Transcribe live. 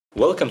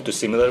Welcome to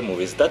Similar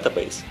Movies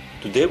Database.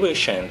 Today we are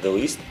sharing the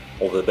list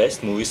of the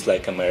best movies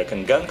like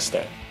American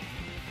Gangster,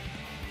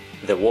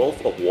 The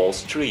Wolf of Wall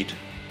Street.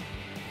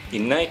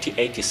 In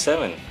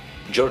 1987,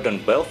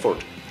 Jordan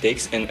Belfort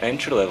takes an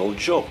entry-level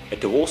job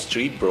at a Wall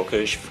Street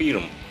brokerage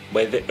firm.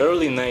 By the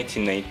early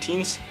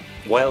 1980s,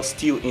 while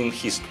still in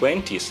his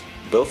 20s,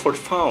 Belfort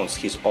founds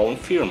his own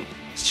firm,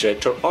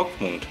 Streeter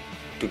Oakmont.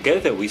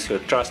 Together with her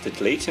trusted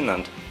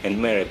lieutenant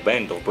and merry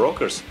band of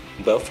brokers,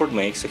 Belfort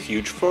makes a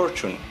huge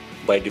fortune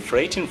by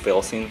defrauding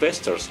wealthy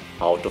investors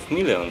out of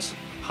millions.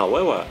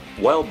 However,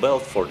 while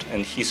Belfort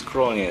and his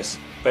cronies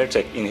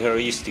partake in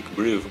heroistic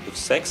brew of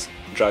sex,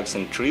 drugs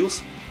and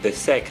thrills, the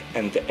SEC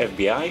and the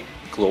FBI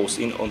close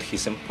in on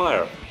his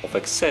empire of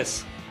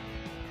excess.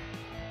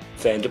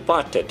 The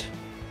Departed.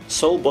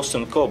 Sole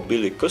Boston cop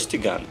Billy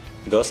Costigan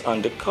goes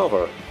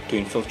undercover to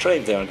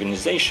infiltrate the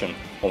organization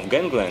of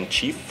gangland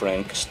chief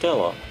Frank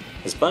Costello.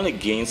 As Bunny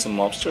gains a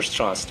mobster's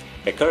trust,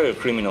 a career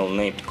criminal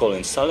named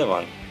Colin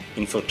Sullivan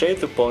infiltrates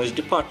the police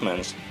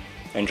departments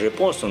and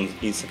reports on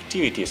its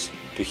activities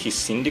to his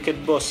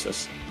syndicate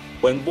bosses.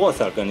 When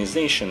both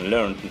organizations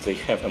learn they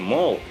have a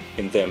mole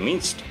in their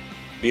midst,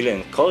 Billy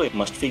and Colin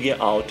must figure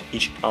out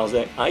each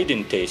other's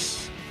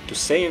identities to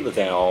save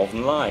their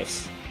own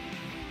lives.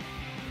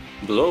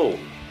 Blow.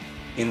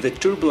 In the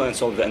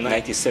turbulence of the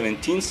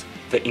 1970s,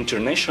 the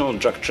international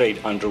drug trade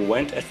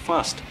underwent a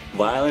fast,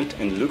 violent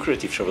and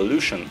lucrative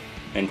revolution,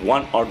 and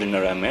one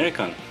ordinary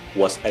American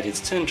was at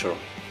its center.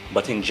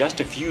 But in just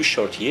a few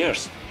short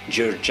years,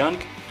 Jerry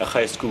Junk, a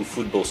high school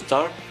football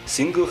star,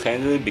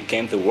 single-handedly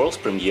became the world's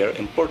premier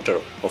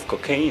importer of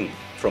cocaine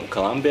from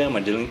Colombia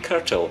Medellin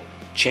cartel,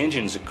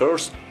 changing the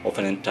course of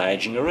an entire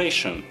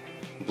generation.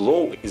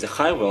 Blow is a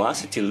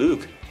high-velocity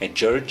look at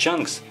Jerry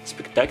Junk's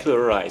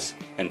spectacular rise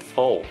and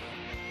fall.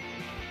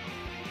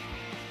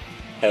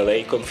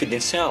 LA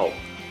Confidential.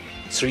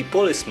 Three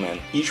policemen,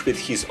 each with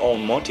his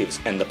own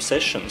motives and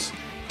obsessions,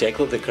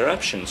 tackle the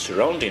corruption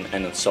surrounding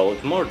an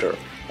unsolved murder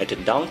at a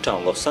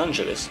downtown Los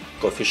Angeles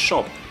coffee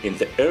shop in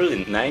the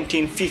early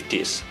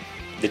 1950s.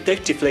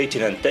 Detective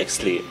Lieutenant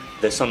Exley,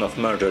 the son of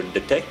murdered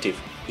detective,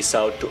 is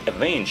out to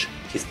avenge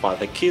his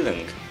father's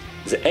killing.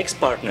 The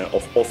ex-partner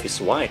of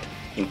Officer White,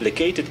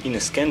 implicated in a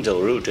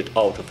scandal rooted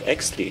out of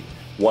Exley,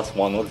 was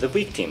one of the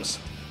victims.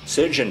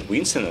 Sergeant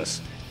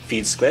Vincennes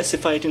feeds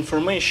classified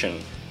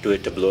information to a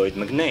tabloid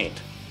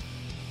magnate.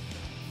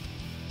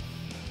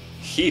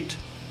 Hit.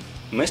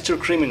 Master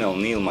criminal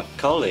Neil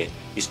McCauley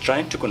is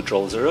trying to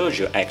control the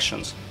rodeo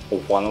actions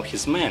of one of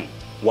his men,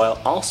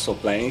 while also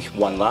planning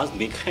one last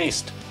big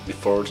heist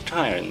before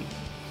retiring.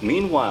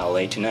 Meanwhile,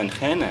 Lieutenant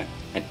Hanna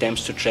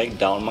attempts to track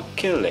down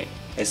McKinley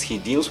as he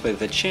deals with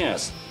the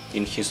chairs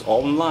in his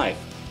own life,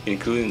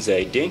 including the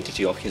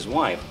identity of his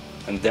wife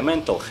and the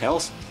mental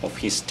health of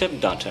his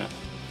stepdaughter.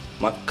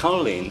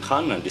 McCauley and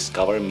Hanna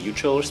discover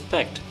mutual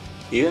respect,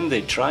 even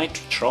they try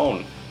to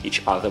drown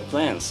each other's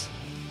plans.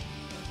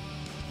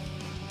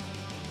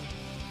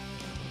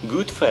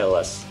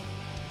 Goodfellas.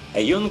 A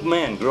young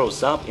man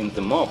grows up in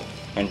the mob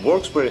and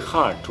works very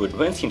hard to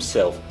advance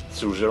himself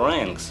through the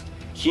ranks.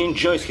 He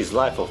enjoys his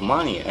life of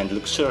money and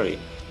luxury,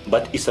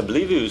 but is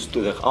oblivious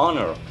to the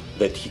honor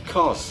that he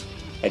causes.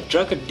 A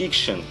drug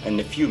addiction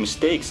and a few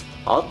mistakes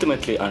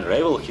ultimately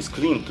unravel his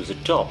claim to the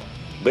top,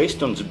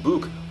 based on the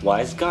book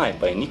Wise Guy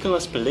by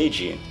Nicholas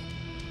Pileggi.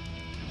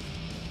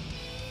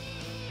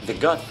 The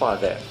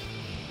Godfather.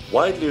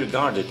 Widely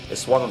regarded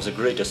as one of the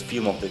greatest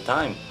films of the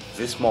time,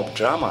 this mob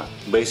drama,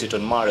 based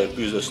on Mario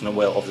Puzo's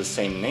novel of the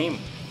same name,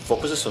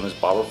 focuses on his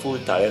powerful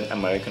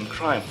Italian-American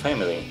crime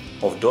family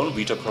of Don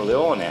Vito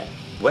Corleone.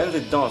 When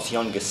the Don's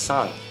youngest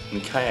son,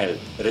 Mikhail,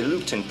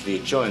 reluctantly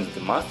joins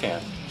the mafia,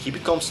 he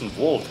becomes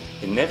involved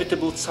in an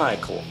inevitable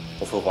cycle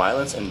of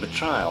violence and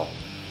betrayal.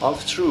 All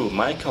through,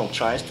 Michael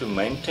tries to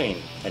maintain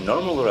a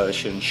normal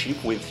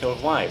relationship with her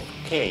wife,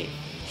 Kay.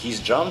 He is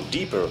drawn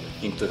deeper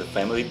into the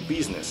family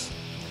business.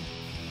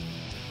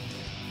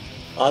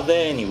 Are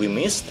there any we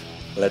missed?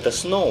 Let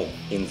us know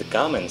in the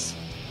comments.